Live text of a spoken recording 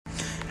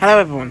Hello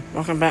everyone,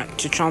 welcome back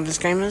to Childless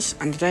Gamers,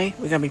 and today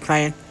we're going to be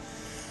playing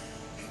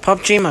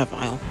Pubg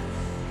Mobile,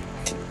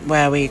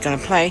 where we're going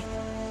to play,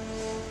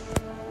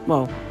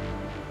 well,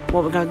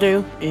 what we're going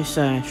to do is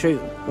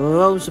shoot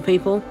loads of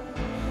people,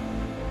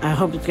 and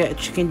hope to get a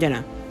chicken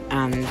dinner,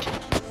 and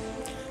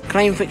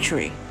claim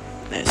victory.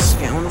 Let's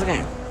get on with the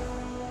game.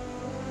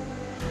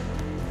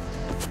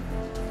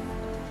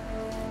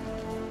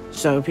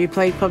 So if you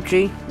play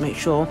Pubg, make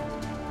sure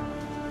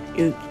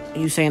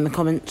you say in the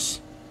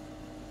comments,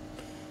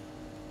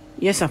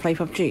 yes, I play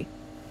Pubg.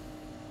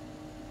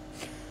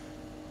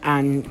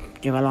 And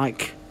give a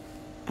like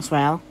as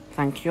well.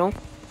 Thank you.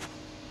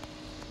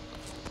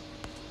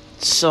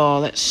 So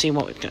let's see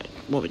what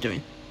we're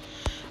doing.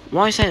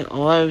 Why is there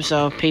loads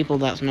of people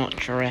that's not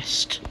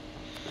dressed?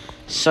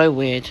 So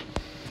weird.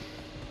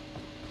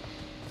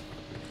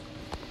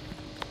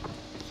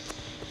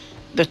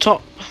 The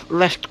top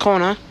left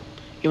corner,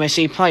 you may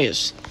see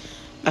players.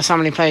 That's how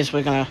many players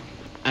we're gonna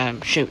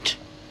shoot.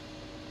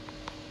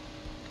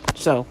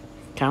 So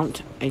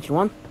count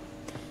 81,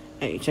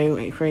 82,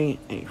 83,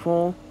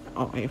 84,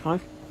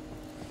 85,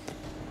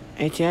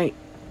 88,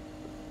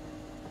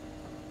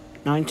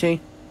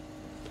 90,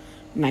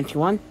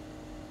 91,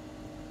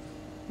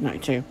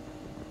 92,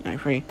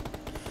 93,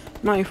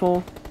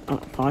 94,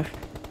 5,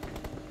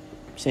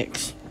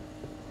 6,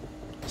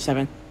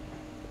 7,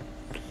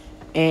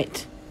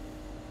 8,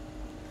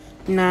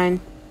 9,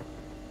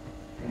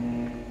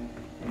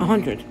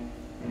 100.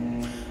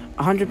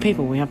 100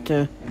 people we have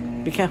to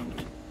be careful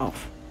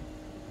of.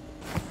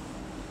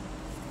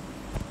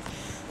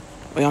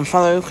 We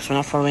unfollow because we're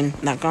not following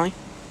that guy.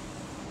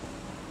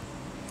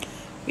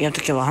 We have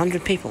to kill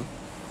 100 people.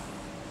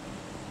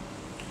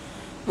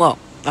 Well,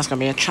 that's going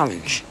to be a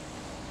challenge.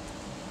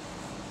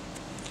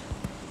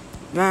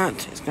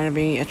 That is going to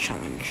be a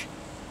challenge.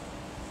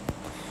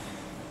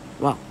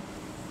 Well,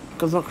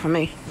 good luck for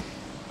me.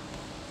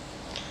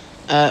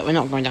 We're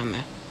not going down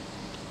there.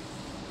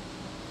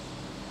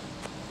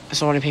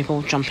 There's already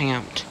people jumping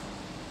out.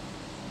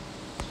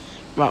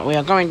 Right, we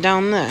are going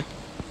down there.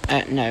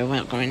 No, we're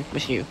not going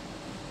with you.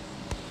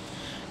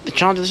 The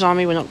Childless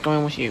Army, we're not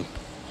going with you.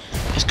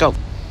 Let's go.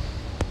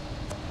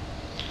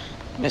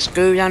 Let's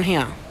go down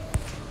here.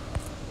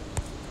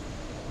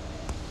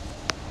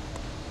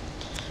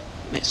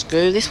 Let's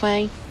go this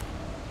way.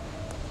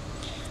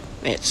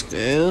 Let's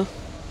go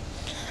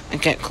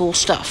and get cool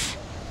stuff.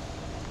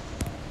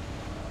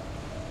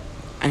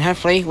 And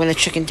hopefully win a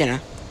chicken dinner.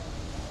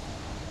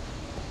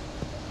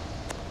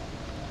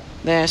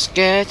 Let's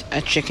get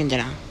a chicken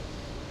dinner.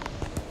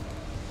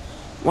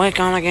 We're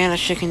gonna get a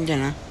chicken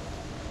dinner.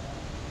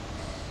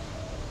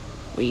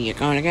 We are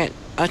gonna get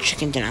a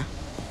chicken dinner.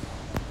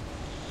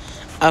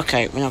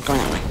 Okay, we're not going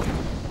that way.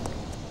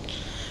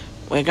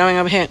 We're going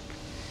over here.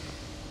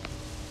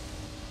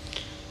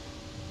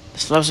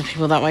 There's loads of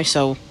people that way,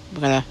 so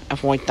we're gonna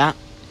avoid that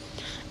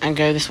and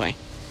go this way.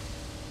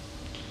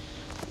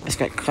 Let's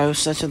get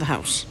closer to the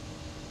house.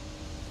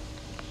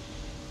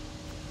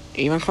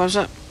 Even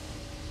closer.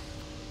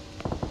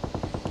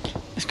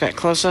 Let's get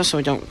closer so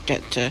we don't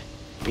get to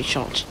be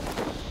shot.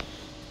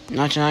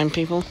 99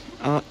 people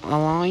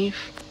alive.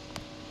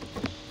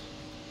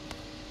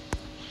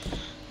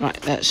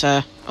 Right, let's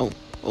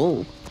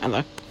oh,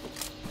 hello.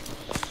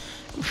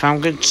 We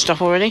found good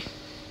stuff already.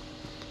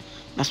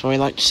 That's what we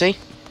like to see.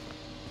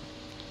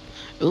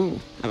 Ooh,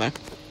 hello.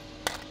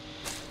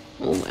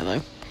 Oh,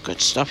 hello. Good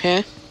stuff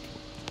here.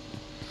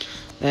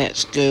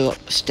 Let's go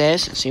up the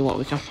stairs and see what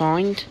we can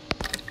find.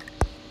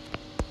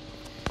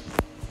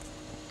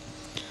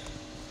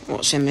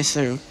 What's in this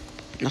room?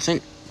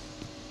 Nothing.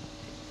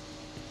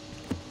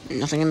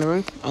 Nothing in the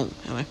room? Oh,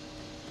 hello.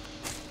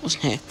 What's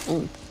in here?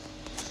 Oh.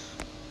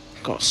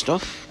 Got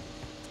stuff.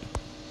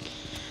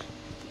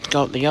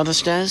 Go up the other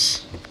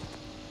stairs.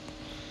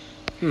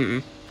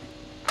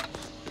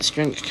 Let's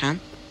drink a can.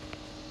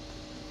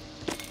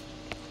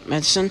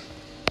 Medicine.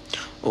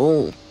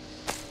 Oh.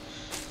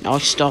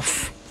 Nice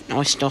stuff.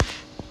 Nice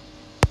stuff.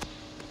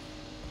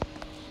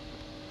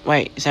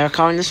 Wait, is there a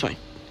car in this way?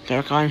 Is there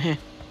a car in here?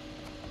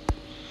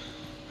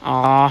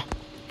 Ah,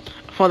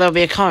 I thought there would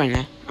be a car in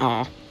there.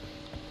 Ah.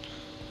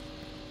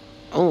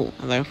 Oh,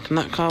 hello. Can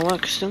that car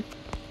work still?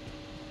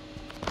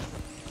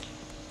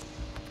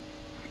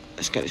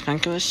 Let's get this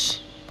painkillers.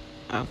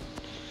 Oh.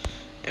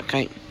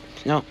 Okay.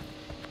 No.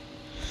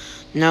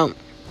 No.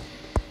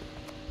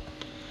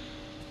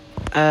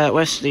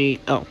 Where's the...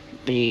 Oh,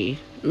 the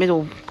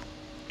middle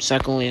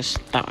circle is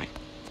that way.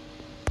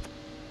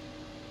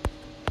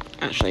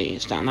 Actually,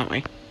 it's down that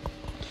way.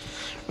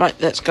 Right,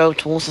 let's go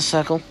towards the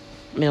circle.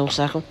 Middle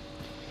circle.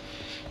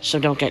 So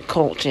don't get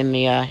caught in the,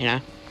 you know...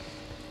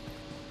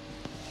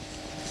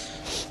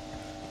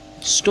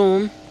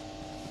 storm.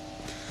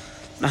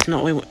 That's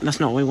not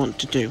what we want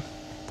to do.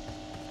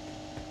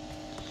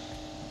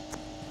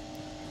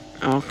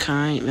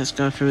 Okay, let's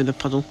go through the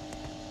puddle.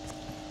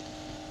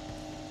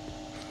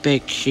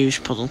 Big,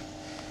 huge puddle.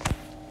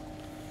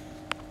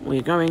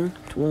 We're going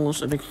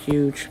towards a big,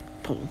 huge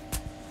puddle.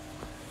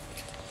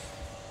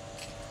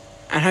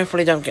 And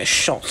hopefully don't get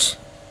shot.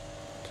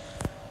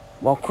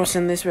 while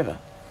crossing this river.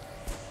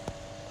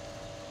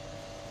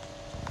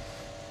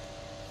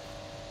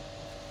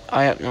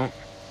 I hope not.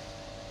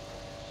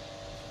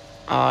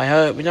 I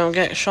hope we don't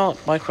get shot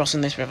by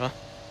crossing this river.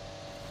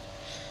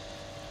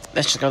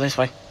 Let's just go this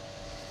way.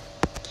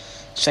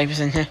 Safest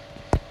in here.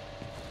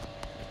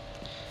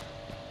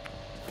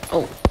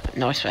 Oh,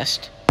 nice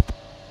vest.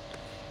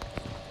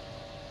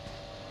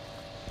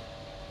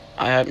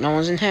 I hope no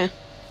one's in here.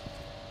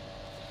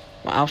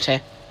 Well, out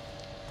here.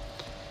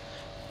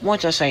 Why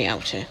did I say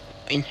out here?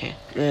 In here.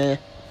 Okay,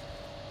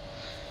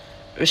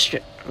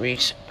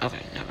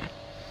 no.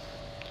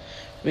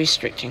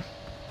 Restricting.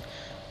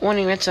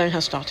 Warning, red zone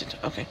has started.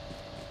 Okay.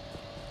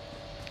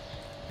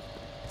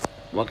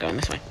 We're going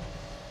this way.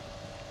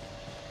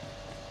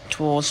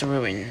 Towards the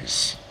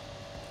ruins.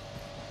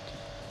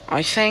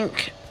 I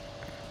think...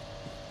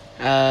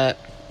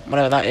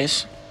 whatever that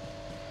is.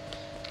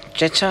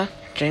 Jinka?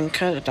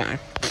 I don't know.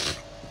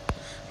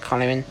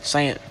 Can't even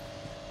say it.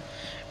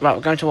 Right,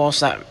 we're going towards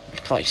that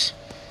place.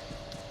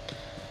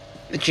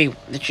 The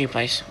G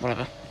place,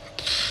 whatever.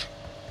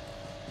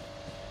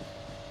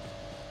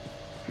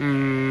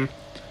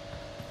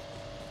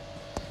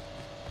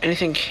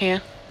 Anything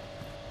here?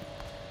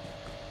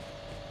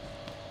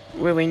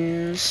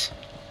 Ruins.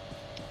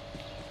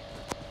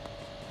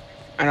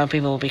 I know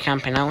people will be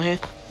camping out here.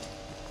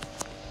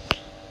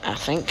 I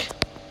think.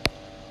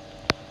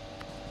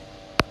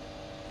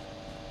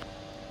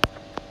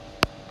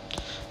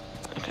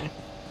 Okay.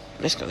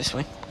 Let's go this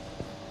way.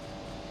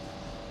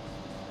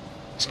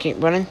 Let's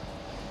keep running.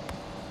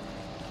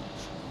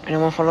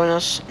 Anyone following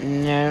us?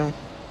 No.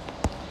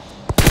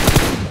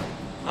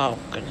 Oh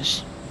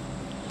goodness.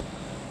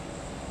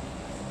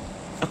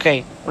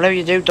 Okay, whatever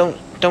you do,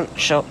 don't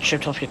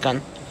shoot off your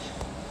gun.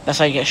 That's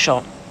how you get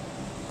shot.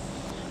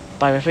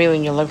 By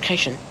revealing your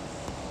location.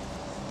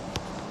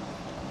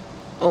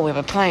 Oh, we have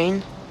a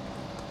plane.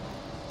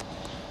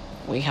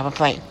 We have a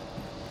plane.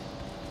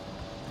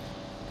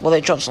 Well,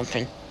 they dropped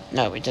something.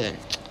 No, we didn't.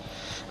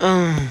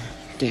 Oh,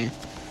 dear.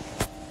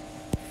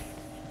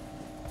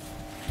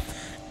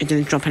 It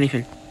didn't drop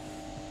anything.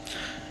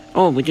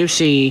 Oh, we do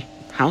see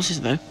houses,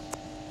 though.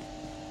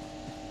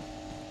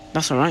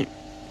 That's alright.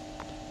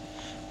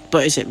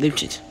 But is it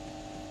looted?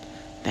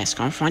 Let's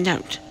go and find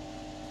out.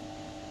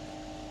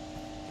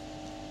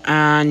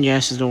 And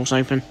yes, the door's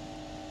open.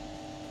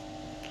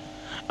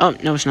 Oh,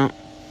 no it's not.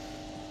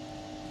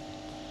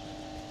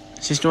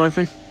 Is this door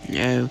open?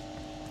 No.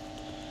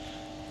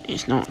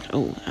 It's not.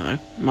 Oh, hello.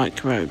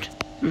 Mike Road.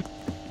 We're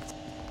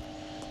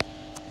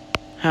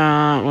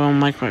on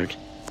Mike Road.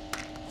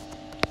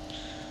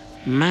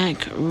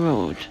 Mac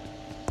Road.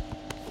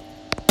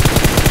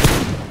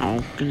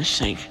 Oh, goodness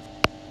sake.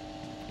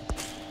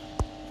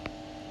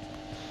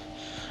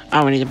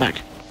 Oh, we need a bag.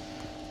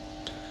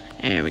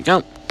 There we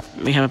go.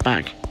 We have a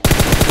bag.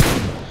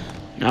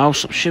 No,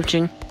 stop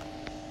shooting.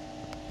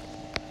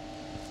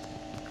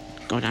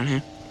 Go down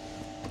here.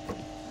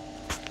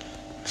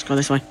 Let's go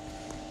this way.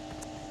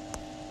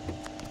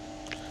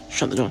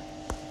 Shut the door.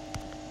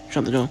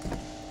 Shut the door.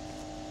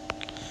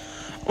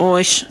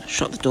 Always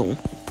shut the door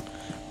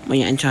when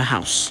you enter a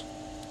house.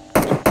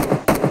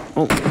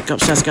 Oh, go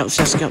upstairs, go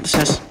upstairs, go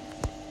upstairs.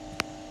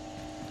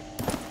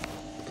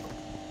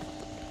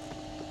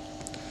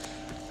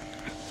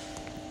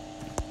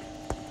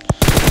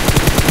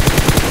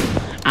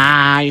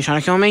 Ah, you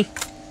trying to kill me?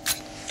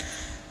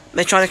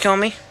 They tried to kill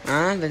me.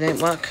 Ah, they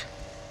didn't work.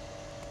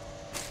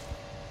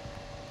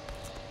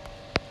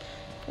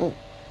 Oh,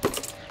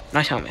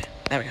 nice helmet.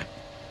 There we go.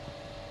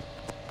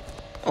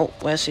 Oh,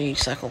 where's the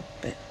circle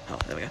bit? Oh,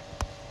 there we go.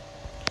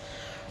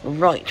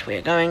 Right,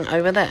 we're going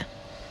over there.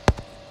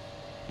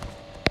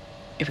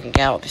 If we can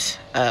get out of this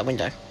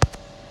window.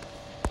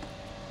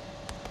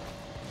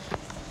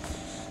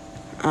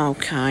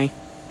 Okay.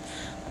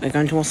 We're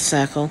going towards the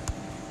circle.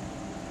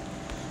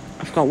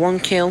 I've got 1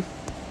 kill.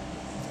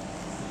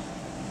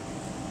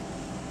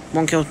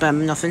 1 kill's better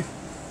than nothing.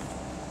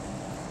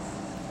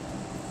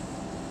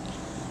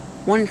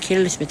 1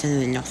 kill is better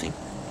than nothing.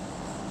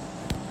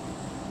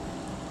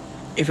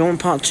 If you want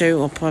part 2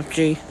 or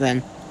Pubg,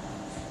 then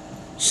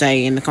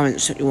say in the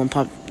comments that you want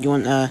part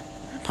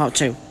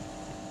 2.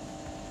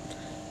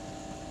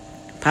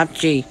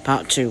 Pubg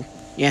part 2.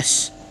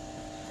 Yes.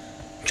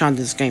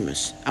 Chandler's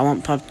Gamers. I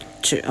want Pubg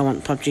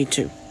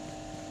 2.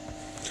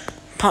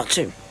 Part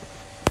 2.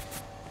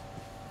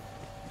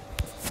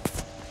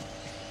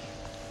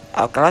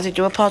 I'll gladly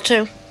do a part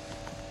 2.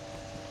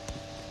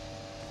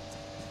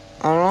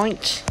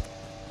 Alright.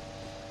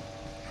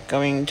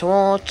 Going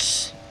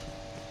towards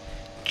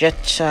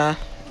Jetta.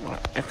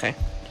 Okay.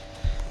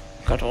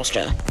 Go towards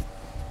Jetta.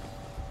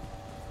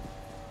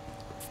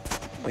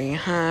 We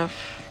have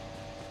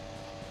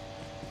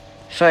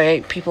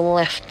 38 people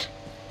left.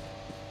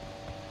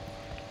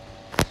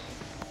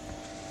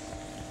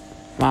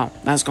 Wow,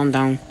 that's gone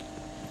down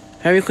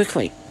very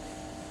quickly.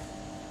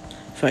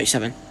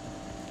 37.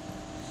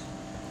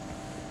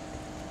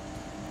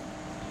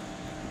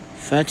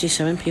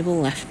 37 people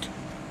left.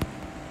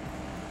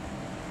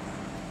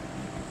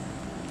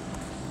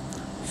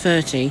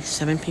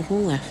 37 people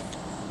left.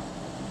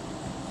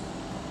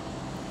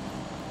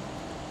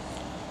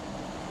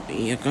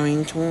 We are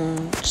going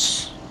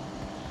towards...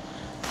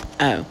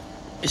 Oh.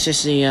 Is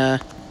this the,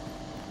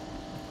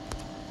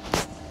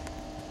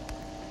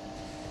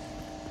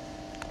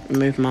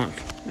 remove mark.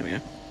 There we go.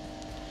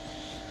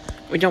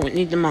 We don't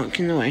need the mark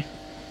in the way.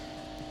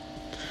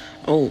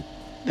 Oh.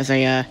 There's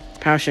a,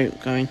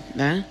 parachute going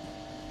there.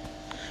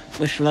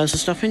 With loads of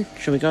stuff in.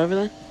 Should we go over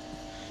there?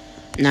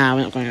 Nah,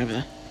 we're not going over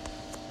there.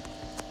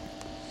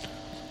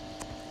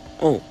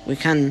 Oh,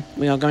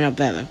 we are going up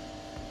there though.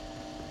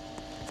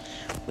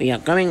 We are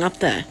going up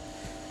there.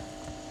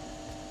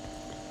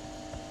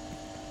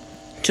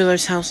 To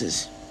those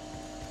houses.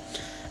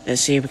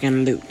 Let's see if we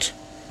can loot.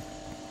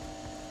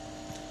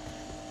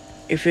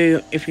 If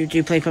you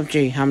do play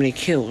PUBG, how many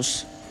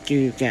kills do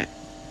you get?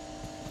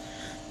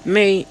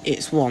 Me,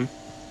 it's 1.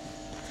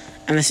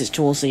 Unless it's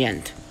towards the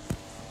end.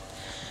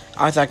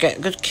 Either I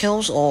get good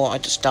kills or I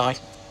just die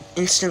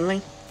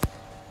instantly.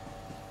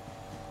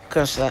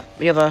 Because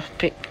the other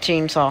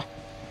teams are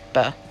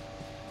better.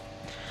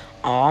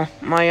 Aw,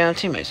 my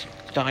teammates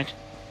died.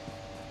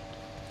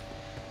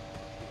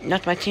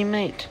 Not my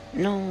teammate.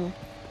 No.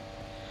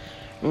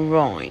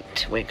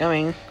 Right, we're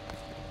going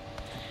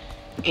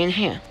in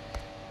here.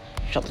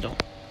 Shut the door.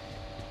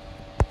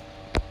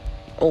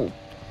 Oh.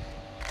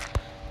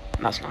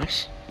 That's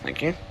nice.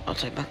 Thank you. I'll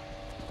take that.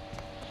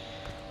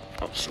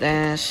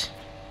 Upstairs.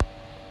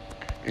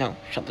 No,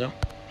 shut the door.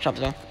 Shut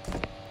the door.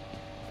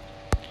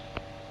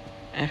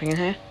 Anything in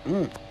here?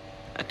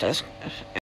 A desk.